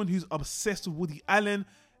about a woman who's obsessed with Woody Allen,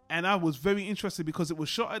 and I was very interested because it was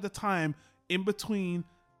shot at the time in between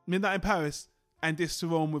Midnight in Paris and this To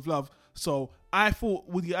Rome with Love. So I thought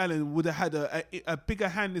Woody Allen would have had a bigger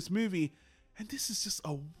hand in this movie, and this is just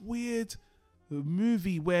a weird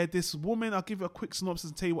movie where this woman, I'll give you a quick synopsis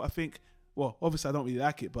and tell you what I think. Well, obviously I don't really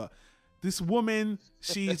like it, but this woman,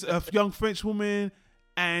 she's a young French woman,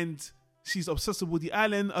 and she's obsessed with Woody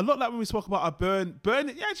Allen. A lot like when we spoke about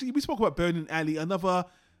we spoke about Burning Alley, another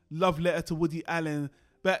love letter to Woody Allen.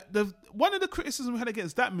 But one of the criticisms we had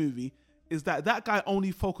against that movie is that guy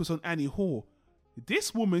only focused on Annie Hall.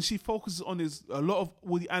 This woman, she focuses on a lot of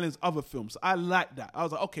Woody Allen's other films. I like that. I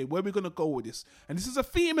was like, okay, where are we going to go with this? And this is a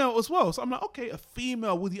female as well. So I'm like, okay, a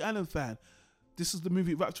female Woody Allen fan. This is the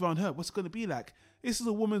movie wrapped around her. What's it going to be like? This is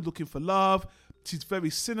a woman looking for love. She's very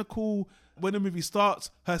cynical. When the movie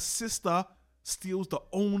starts, her sister steals the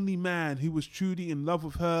only man who was truly in love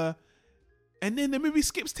with her. And then the movie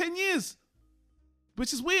skips 10 years,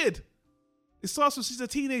 which is weird. It starts when she's a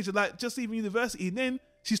teenager, like just leaving university. And then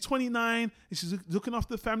she's 29 and she's looking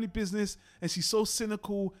after the family business and she's so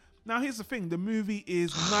cynical. Now, here's the thing. The movie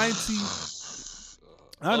is 90.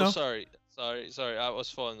 I don't know. Sorry. I was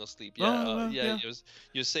falling asleep. Yeah.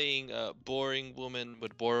 You're saying boring woman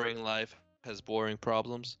with boring life has boring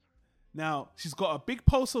problems. Now, she's got a big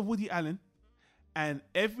poster of Woody Allen, and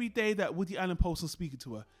every day that Woody Allen posts on speaking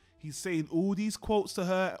to her, he's saying all these quotes to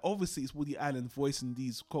her. Obviously, it's Woody Allen voicing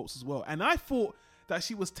these quotes as well. And I thought that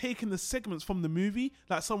she was taking the segments from the movie,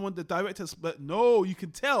 like the directors, but no, you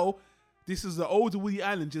can tell this is the older Woody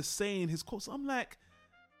Allen just saying his quotes. I'm like,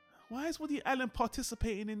 why is Woody Allen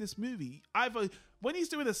participating in this movie? Either when he's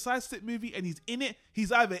doing a sidestep movie and he's in it,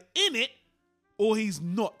 he's either in it or he's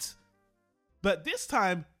not. But this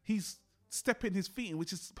time, he's stepping his feet in,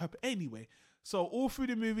 which is anyway. So all through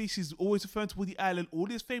the movie, she's always referring to Woody Allen, all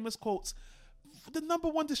these famous quotes. The number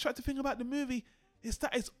one distracting thing about the movie is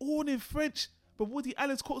that it's all in French, but Woody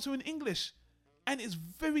Allen's quotes are in English. And it's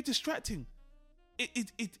very distracting.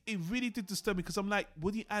 It really did disturb me because I'm like,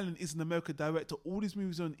 Woody Allen is an American director. All these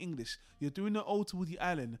movies are in English. You're doing the ode to Woody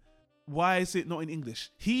Allen. Why is it not in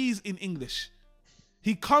English? He's in English.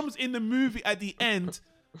 He comes in the movie at the end.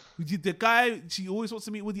 The guy, she always wants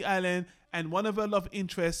to meet Woody Allen, and one of her love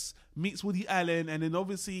interests meets Woody Allen, and then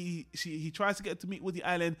obviously he tries to get to meet Woody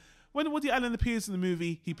Allen. When Woody Allen appears in the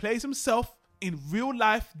movie, he plays himself in real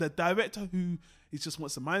life, the director who just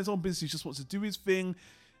wants to mind his own business, he just wants to do his thing,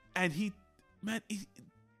 and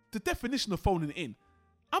the definition of phoning it in.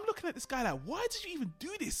 I'm looking at this guy like, why did you even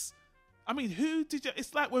do this? I mean,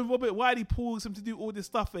 it's like when Robert Wiley pulls him to do all this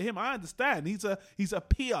stuff for him. I understand. He's a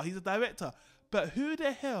peer, he's a director. But who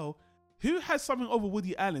has something over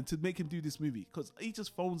Woody Allen to make him do this movie? Because he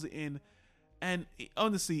just phones it in. And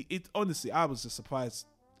honestly, I was just surprised.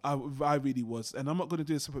 I really was. And I'm not going to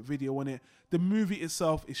do a separate video on it. The movie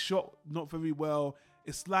itself is shot not very well.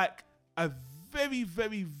 It's like a very,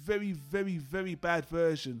 very, very, very, very bad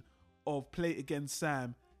version of Play It Again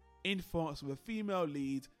Sam in France with a female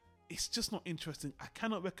lead. It's just not interesting. I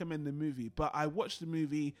cannot recommend the movie, but I watched the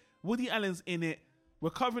movie. Woody Allen's in it. We're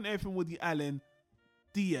covering everything Woody Allen.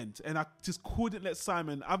 The end. And I just couldn't let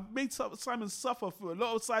Simon. I've made Simon suffer through a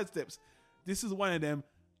lot of sidesteps. This is one of them.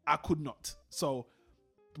 I could not. So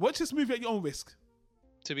watch this movie at your own risk.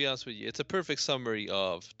 To be honest with you, it's a perfect summary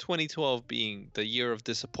of 2012 being the year of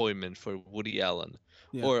disappointment for Woody Allen.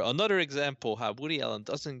 Yeah. Or another example, how Woody Allen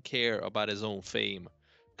doesn't care about his own fame.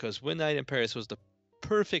 Because Midnight in Paris was the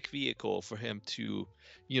perfect vehicle for him to,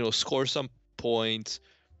 score some points,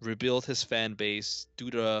 rebuild his fan base,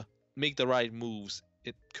 make the right moves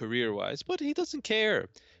career-wise. But he doesn't care.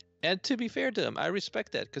 And to be fair to him, I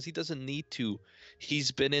respect that because he doesn't need to.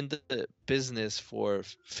 He's been in the business for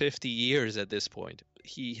 50 years at this point.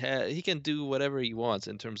 He can do whatever he wants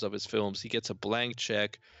in terms of his films. He gets a blank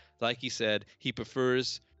check. Like he said, he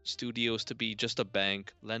prefers studios to be just a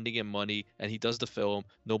bank lending him money, and he does the film.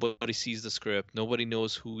 Nobody sees the script. Nobody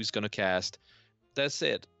knows who he's going to cast. That's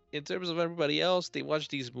it. In terms of everybody else, they watch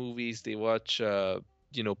these movies. They watch,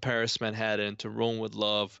 Paris, Manhattan, To Rome with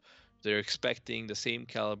Love. They're expecting the same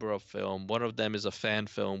caliber of film. One of them is a fan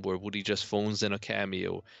film where Woody just phones in a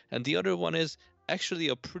cameo. And the other one is actually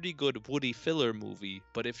a pretty good Woody filler movie.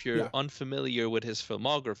 But if you're unfamiliar with his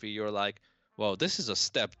filmography, you're like, well, this is a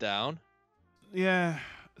step down. Yeah,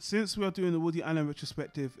 since we are doing the Woody Allen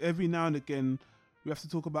retrospective, every now and again we have to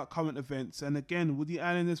talk about current events. And again, Woody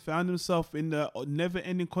Allen has found himself in the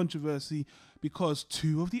never-ending controversy because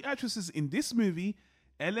two of the actresses in this movie,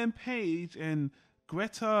 Ellen Page and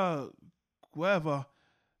Greta, whatever,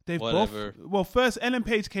 they've Whatever. both. Well, first Ellen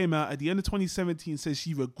Page came out at the end of 2017, says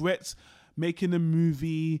she regrets making the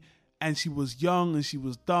movie and she was young and she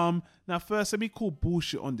was dumb. Now, first, let me call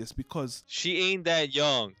bullshit on this because, She ain't that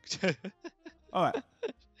young. all right.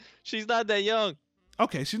 She's not that young.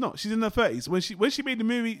 Okay, she's not. She's in her 30s. When she made the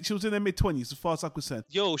movie, she was in her mid-20s, as far as I'm concerned.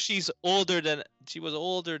 Yo, she was older than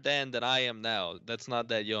I am now. That's not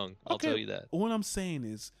that young. I'll tell you that. All I'm saying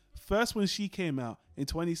is, first when she came out in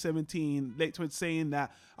 2017, late 20, saying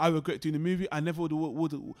that I regret doing the movie, I never would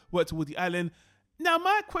have worked with Woody Allen. Now,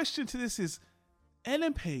 my question to this is,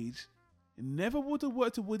 Ellen Page never would have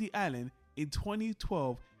worked with Woody Allen in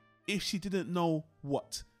 2012 if she didn't know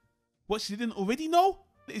what? What she didn't already know?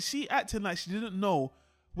 Is she acting like she didn't know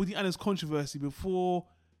Woody Allen's controversy before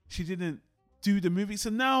she didn't do the movie?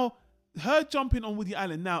 So now, her jumping on Woody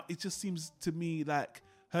Allen now, it just seems to me like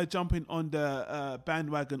her jumping on the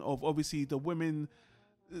bandwagon of obviously the women,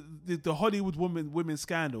 the Hollywood women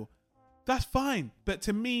scandal. That's fine. But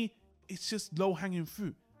to me, it's just low hanging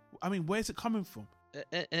fruit. I mean, where's it coming from?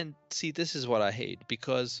 And see, this is what I hate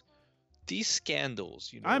because these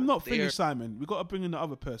scandals, you know, I'm not finished, Simon. We got to bring in the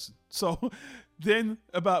other person. So then,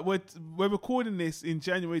 we're recording this in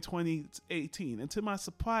January 2018, and to my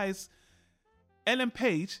surprise, Ellen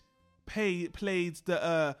Page played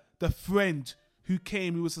the friend who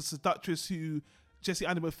came, who was a seductress who Jesse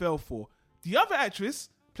Eisenberg fell for. The other actress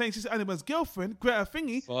playing Jesse Eisenberg's girlfriend, Greta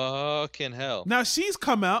Thingy. Fucking hell! Now she's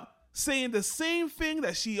come out saying the same thing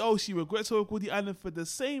that she regrets her with Woody Allen for the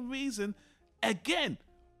same reason again.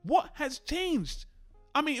 What has changed?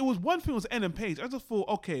 I mean, it was one thing was Ellen Page. I just thought,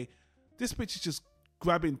 okay, this bitch is just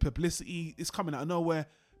grabbing publicity. It's coming out of nowhere.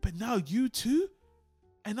 But now you too?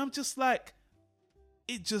 And I'm just like,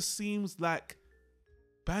 it just seems like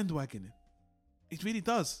bandwagoning. It really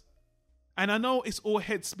does. And I know it's all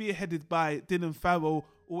spearheaded by Dylan Farrell.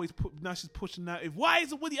 Now she's pushing that. Why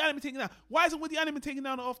isn't Woody Allen been taken down? Why isn't Woody Allen been taken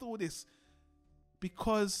down after all this?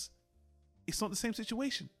 Because it's not the same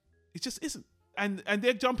situation. It just isn't. And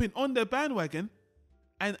they're jumping on their bandwagon,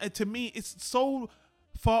 and to me, it's so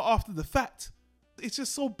far after the fact. It's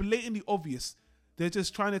just so blatantly obvious. They're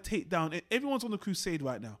just trying to take down. Everyone's on the crusade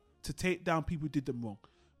right now to take down people who did them wrong.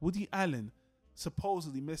 Woody Allen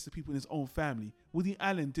supposedly molested people in his own family. Woody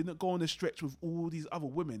Allen didn't go on a stretch with all these other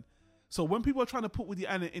women. So when people are trying to put Woody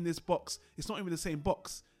Allen in this box, it's not even the same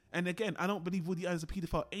box. And again, I don't believe Woody Allen's a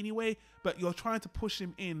paedophile anyway, but you're trying to push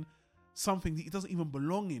him in something that he doesn't even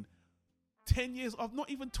belong in. 10 years of, not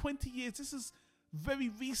even 20 years. This is very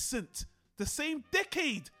recent. The same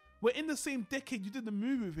decade. We're in the same decade. You did the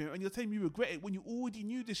movie with him and you're telling me you regret it when you already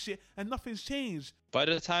knew this shit and nothing's changed. By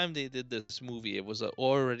the time they did this movie, it was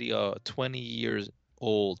already a 20 years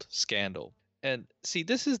old scandal. And see,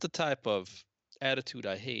 this is the type of attitude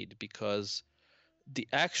I hate because the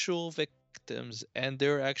actual victims and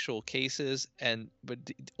their actual cases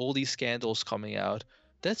all these scandals coming out,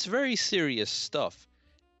 that's very serious stuff.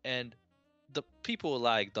 And the people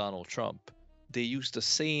like Donald Trump, they use the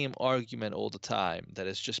same argument all the time, that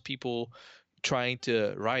it's just people trying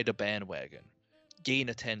to ride a bandwagon, gain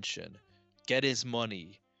attention, get his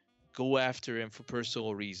money, go after him for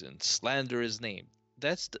personal reasons, slander his name.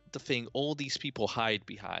 That's the thing all these people hide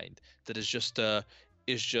behind, that is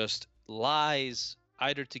just lies,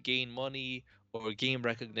 either to gain money or gain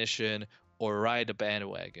recognition or ride a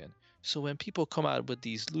bandwagon. So when people come out with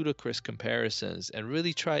these ludicrous comparisons and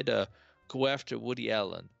really try to go after Woody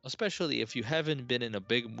Allen, especially if you haven't been in a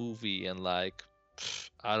big movie in like,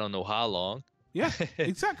 I don't know how long. Yeah,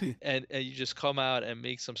 exactly. and you just come out and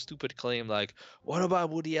make some stupid claim like, what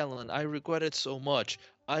about Woody Allen? I regret it so much.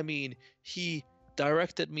 I mean, he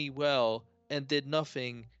directed me well and did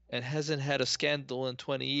nothing and hasn't had a scandal in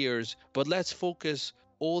 20 years, but let's focus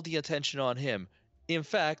all the attention on him. In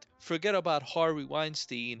fact, forget about Harvey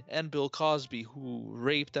Weinstein and Bill Cosby, who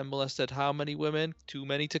raped and molested how many women? Too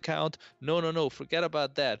many to count? No, forget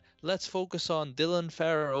about that. Let's focus on Dylan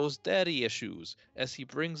Farrow's daddy issues, as he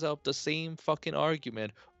brings up the same fucking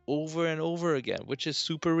argument over and over again, which is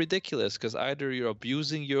super ridiculous, because either you're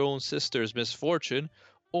abusing your own sister's misfortune,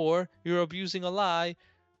 or you're abusing a lie,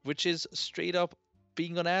 which is straight up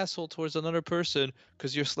being an asshole towards another person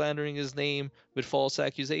because you're slandering his name with false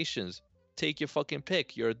accusations. Take your fucking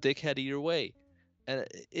pick. You're a dickhead either way. And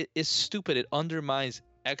it's stupid. It undermines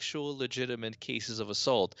actual legitimate cases of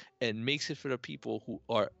assault and makes it for the people who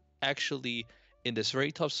are actually in this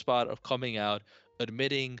very tough spot of coming out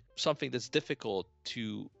admitting something that's difficult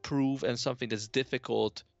to prove and something that's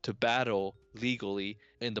difficult to battle legally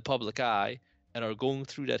in the public eye and are going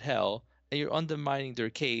through that hell, and you're undermining their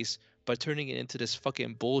case by turning it into this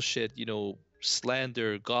fucking bullshit,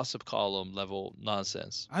 slander, gossip column level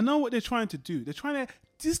nonsense. I know what they're trying to do. They're trying to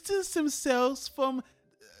distance themselves from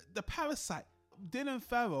the parasite. Dylan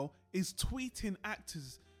Farrell is tweeting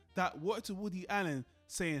actors that worked with Woody Allen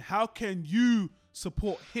saying, how can you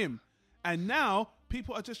support him? And now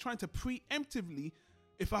people are just trying to preemptively,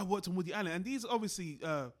 if I worked on Woody Allen, and these obviously,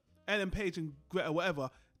 Ellen Page and Greta, whatever,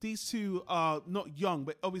 these two are not young,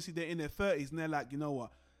 but obviously they're in their 30s, and they're like, you know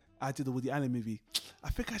what? I did a Woody Allen movie. I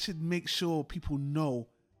think I should make sure people know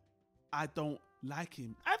I don't like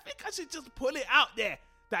him. I think I should just put it out there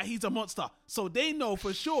that he's a monster, so they know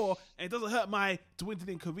for sure, and it doesn't hurt my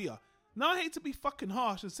dwindling career. Now, I hate to be fucking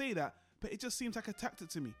harsh and say that, but it just seems like a tactic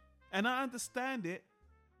to me. And I understand it,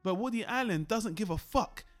 but Woody Allen doesn't give a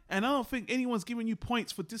fuck. And I don't think anyone's giving you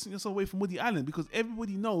points for distancing yourself away from Woody Allen, because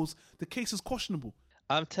everybody knows the case is questionable.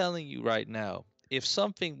 I'm telling you right now, if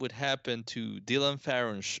something would happen to Dylan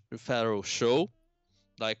Farrell's show,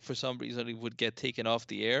 like for some reason it would get taken off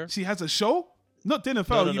the air. She has a show? Not Dylan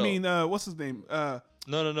Farrell, No. You mean, what's his name?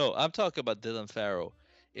 No. I'm talking about Dylan Farrell.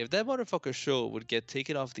 If that motherfucker show would get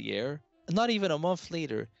taken off the air, not even a month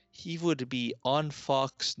later, he would be on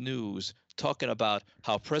Fox News talking about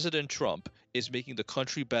how President Trump is making the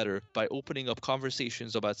country better by opening up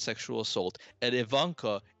conversations about sexual assault, and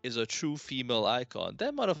Ivanka is a true female icon.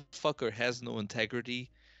 That motherfucker has no integrity.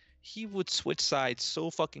 He would switch sides so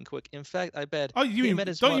fucking quick. In fact, I bet. Oh, you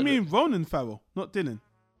mean Ronan Farrell, not Dylan?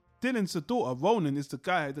 Dylan's the daughter. Ronan is the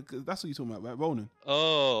guy. That's what you're talking about, right? Ronan.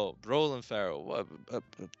 Oh, Roland Farrell.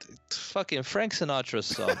 Fucking Frank Sinatra's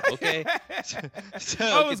son, okay?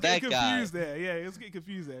 I was getting confused there. Yeah, I was getting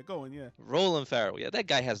confused there. Go on, yeah. Roland Farrell. Yeah, that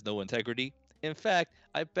guy has no integrity. In fact,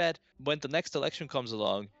 I bet when the next election comes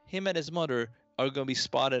along, him and his mother are going to be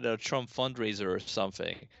spotted at a Trump fundraiser or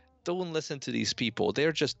something. Don't listen to these people.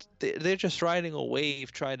 They're just riding a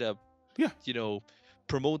wave trying to,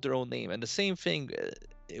 promote their own name. And the same thing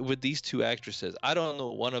with these two actresses. I don't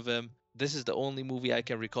know one of them. This is the only movie I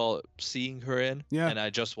can recall seeing her in. Yeah. And I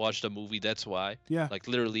just watched the movie, that's why. Yeah. Like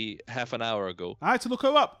literally half an hour ago. I had to look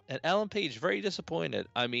her up. And Ellen Page, very disappointed.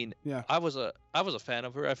 I mean, yeah. I was a fan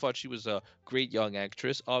of her. I thought she was a great young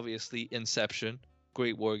actress. Obviously, Inception.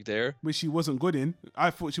 Great work there. Which she wasn't good in.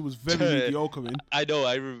 I thought she was very mediocre in. I know.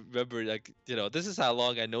 I remember, this is how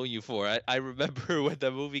long I know you for. I remember when the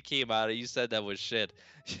movie came out and you said that was shit.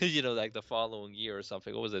 Like the following year or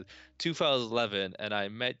something. What was it? 2011. And I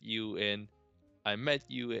met you in.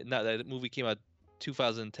 No, that movie came out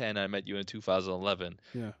 2010. I met you in 2011.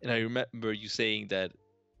 Yeah. And I remember you saying that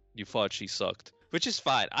you thought she sucked. Which is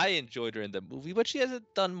fine. I enjoyed her in the movie, but she hasn't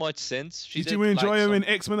done much since. Did you enjoy her in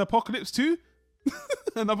X-Men Apocalypse 2?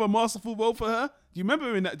 Another masterful role for her. Do you remember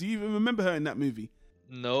her in that? Do you even remember her in that movie?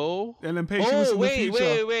 No. Ellen Page. She was in the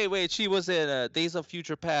future. Wait. She was in Days of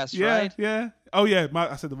Future Past, yeah, right? Yeah. Oh yeah.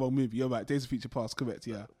 I said the wrong movie. You're right. Days of Future Past. Correct.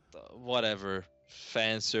 Yeah. Whatever.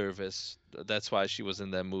 Fan service. That's why she was in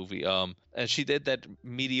that movie. And she did that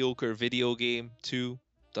mediocre video game too.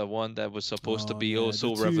 The one that was supposed to be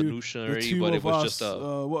revolutionary, but it was just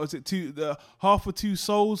a. What was it? Half of Two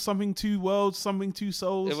Souls, something Two Worlds, something Two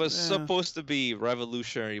Souls. It was supposed to be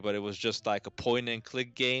revolutionary, but it was just like a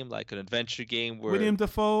point-and-click game, like an adventure game where. William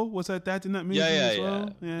Dafoe was her dad in that movie as well.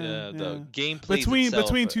 Yeah. The gameplay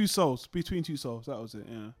between Two Souls, that was it.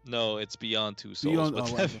 Yeah. No, it's Beyond Two Souls.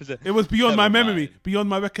 It was beyond my memory, beyond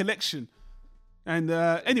my recollection. And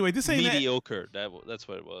anyway, this ain't mediocre. That's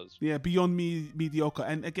what it was. Yeah, beyond mediocre.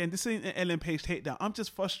 And again, this ain't an Ellen Page takedown. I'm just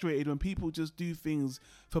frustrated when people just do things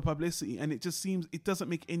for publicity, and it just seems it doesn't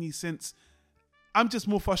make any sense. I'm just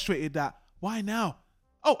more frustrated that why now?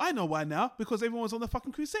 Oh, I know why now, because everyone's on the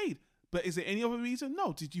fucking crusade. But is there any other reason?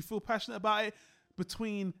 No. Did you feel passionate about it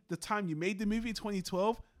between the time you made the movie in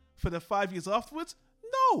 2012 for the 5 years afterwards?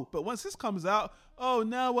 No. But once this comes out, oh,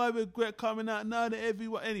 now I regret coming out. Now that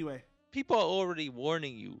everyone anyway. People are already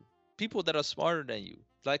warning you. People that are smarter than you.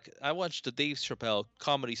 Like, I watched the Dave Chappelle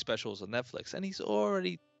comedy specials on Netflix, and he's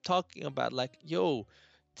already talking about, like, yo,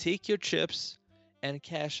 take your chips and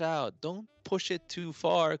cash out. Don't push it too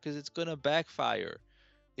far because it's going to backfire.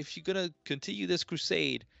 If you're going to continue this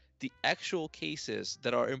crusade, the actual cases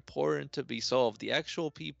that are important to be solved, the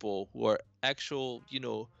actual people who are actual,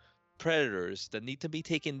 predators that need to be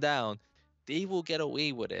taken down, they will get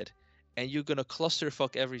away with it. And you're going to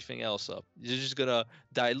clusterfuck everything else up. You're just going to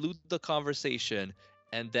dilute the conversation.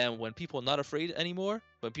 And then when people are not afraid anymore,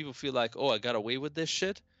 when people feel like, oh, I got away with this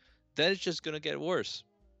shit, then it's just going to get worse.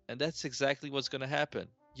 And that's exactly what's going to happen.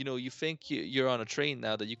 You think you're on a train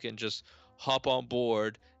now that you can just hop on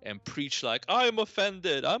board and preach like, I'm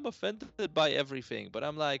offended by everything. But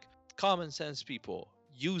I'm like, common sense, people,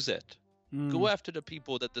 use it. Go after the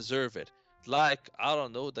people that deserve it. Like, I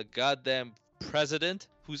don't know, the goddamn president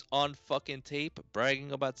who's on fucking tape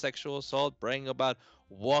bragging about sexual assault, bragging about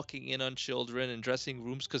walking in on children in dressing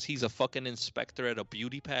rooms because he's a fucking inspector at a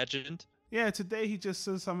beauty pageant. Yeah, today he just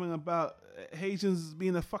said something about Haitians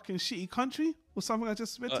being a fucking shitty country or something I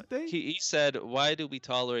just read today. He said, why do we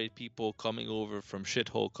tolerate people coming over from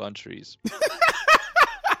shithole countries?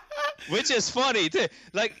 Which is funny too.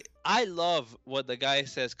 Like, I love what the guy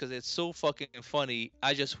says because it's so fucking funny.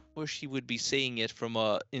 I just wish he would be saying it from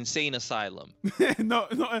a insane asylum.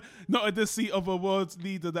 not at the seat of a world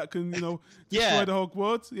leader that can, destroy the whole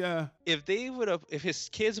world. Yeah. If his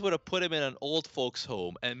kids would have put him in an old folks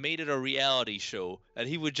home and made it a reality show, and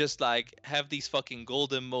he would just like have these fucking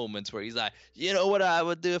golden moments where he's like, you know what I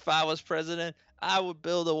would do if I was president? I would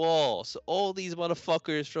build a wall so all these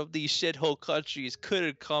motherfuckers from these shithole countries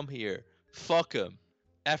couldn't come here. Fuck them.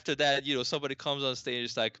 After that, somebody comes on stage,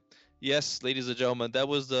 it's like, yes, ladies and gentlemen, that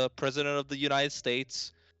was the president of the United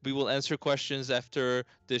States. We will answer questions after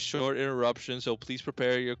this short interruption, so please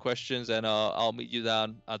prepare your questions, and I'll meet you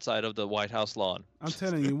down outside of the White House lawn. I'm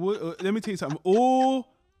telling you, let me tell you something.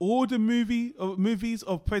 All the movies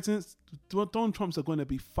of presidents, Donald Trump's are going to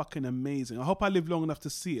be fucking amazing. I hope I live long enough to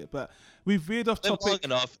see it, but we've veered off topic. Long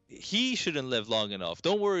enough. He shouldn't live long enough.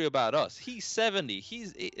 Don't worry about us. He's 70.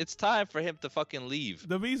 It's time for him to fucking leave.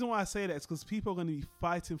 The reason why I say that is because people are going to be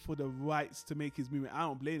fighting for the rights to make his movie. I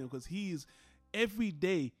don't blame him because every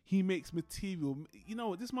day he makes material.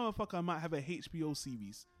 This motherfucker might have a HBO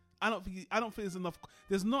series. I don't think there's enough.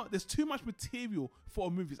 There's too much material for a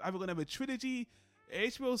movie. It's either going to have a trilogy,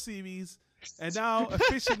 HBO series, and now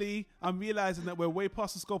officially I'm realizing that we're way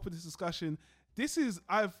past the scope of this discussion.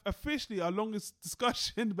 I've officially our longest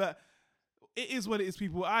discussion, but it is what it is,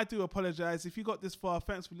 people. I do apologize if you got this far.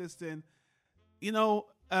 Thanks for listening.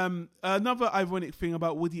 Another ironic thing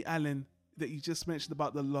about Woody Allen that you just mentioned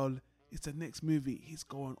about the LOL is the next movie. He's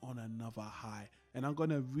going on another high, and I'm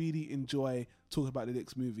gonna really enjoy talking about the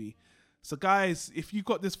next movie. So guys, if you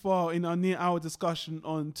got this far in our near hour discussion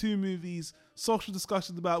on 2 movies, social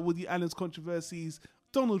discussions about Woody Allen's controversies,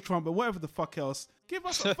 Donald Trump, and whatever the fuck else, give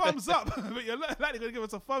us a thumbs up. But you're likely going to give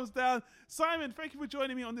us a thumbs down. Simon, thank you for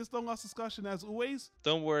joining me on this long-ass discussion as always.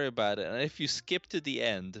 Don't worry about it. And if you skip to the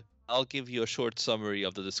end, I'll give you a short summary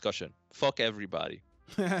of the discussion. Fuck everybody.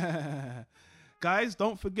 Guys,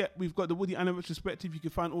 don't forget, we've got the Woody Allen retrospective. You can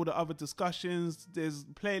find all the other discussions. There's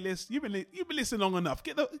playlists. You've been listening long enough.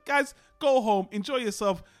 Guys, go home, enjoy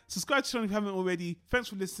yourself. Subscribe to the channel if you haven't already. Thanks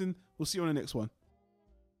for listening. We'll see you on the next one.